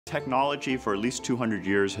Technology for at least 200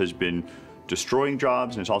 years has been destroying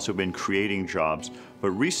jobs and it's also been creating jobs. But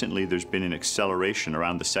recently there's been an acceleration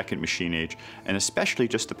around the second machine age, and especially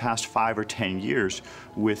just the past 5 or 10 years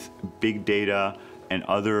with big data and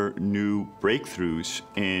other new breakthroughs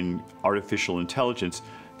in artificial intelligence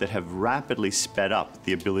that have rapidly sped up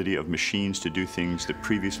the ability of machines to do things that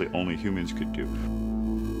previously only humans could do.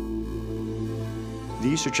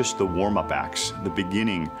 These are just the warm-up acts, the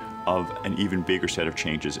beginning of an even bigger set of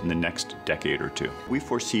changes in the next decade or two. We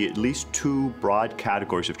foresee at least 2 broad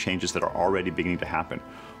categories of changes that are already beginning to happen.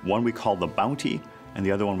 One we call the bounty, and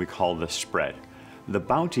the other one we call the spread. The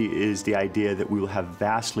bounty is the idea that we will have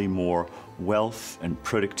vastly more wealth and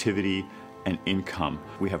productivity and income.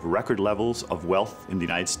 We have record levels of wealth in the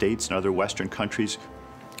United States and other Western countries,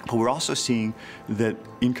 but we're also seeing that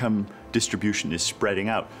income distribution is spreading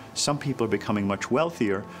out. Some people are becoming much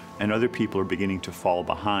wealthier and other people are beginning to fall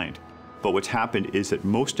behind. But what's happened is that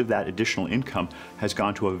most of that additional income has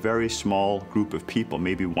gone to a very small group of people,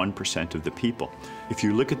 maybe 1% of the people. If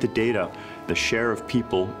you look at the data, the share of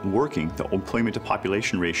people working, the employment to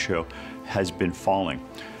population ratio, has been falling.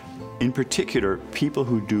 In particular, people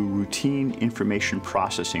who do routine information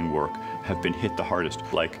processing work have been hit the hardest,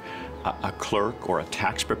 like a clerk or a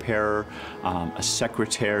tax preparer, a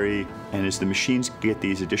secretary. And as the machines get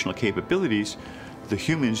these additional capabilities, the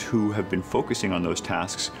humans who have been focusing on those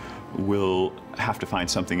tasks will have to find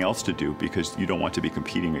something else to do because you don't want to be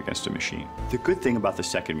competing against a machine. The good thing about the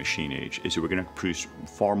second machine age is that we're going to produce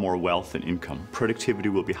far more wealth and income. Productivity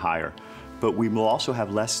will be higher, but we will also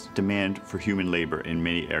have less demand for human labor in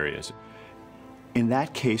many areas. In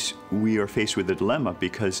that case, we are faced with a dilemma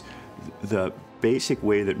because the basic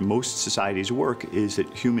way that most societies work is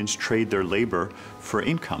that humans trade their labor for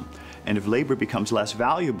income. And if labor becomes less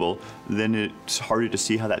valuable, then it's harder to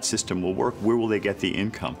see how that system will work. Where will they get the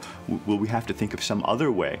income? Will we have to think of some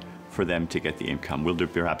other way for them to get the income? Will there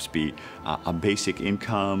perhaps be a basic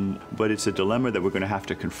income? But it's a dilemma that we're going to have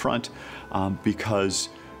to confront because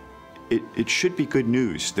it should be good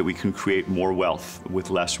news that we can create more wealth with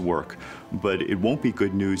less work, but it won't be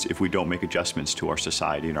good news if we don't make adjustments to our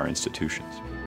society and our institutions.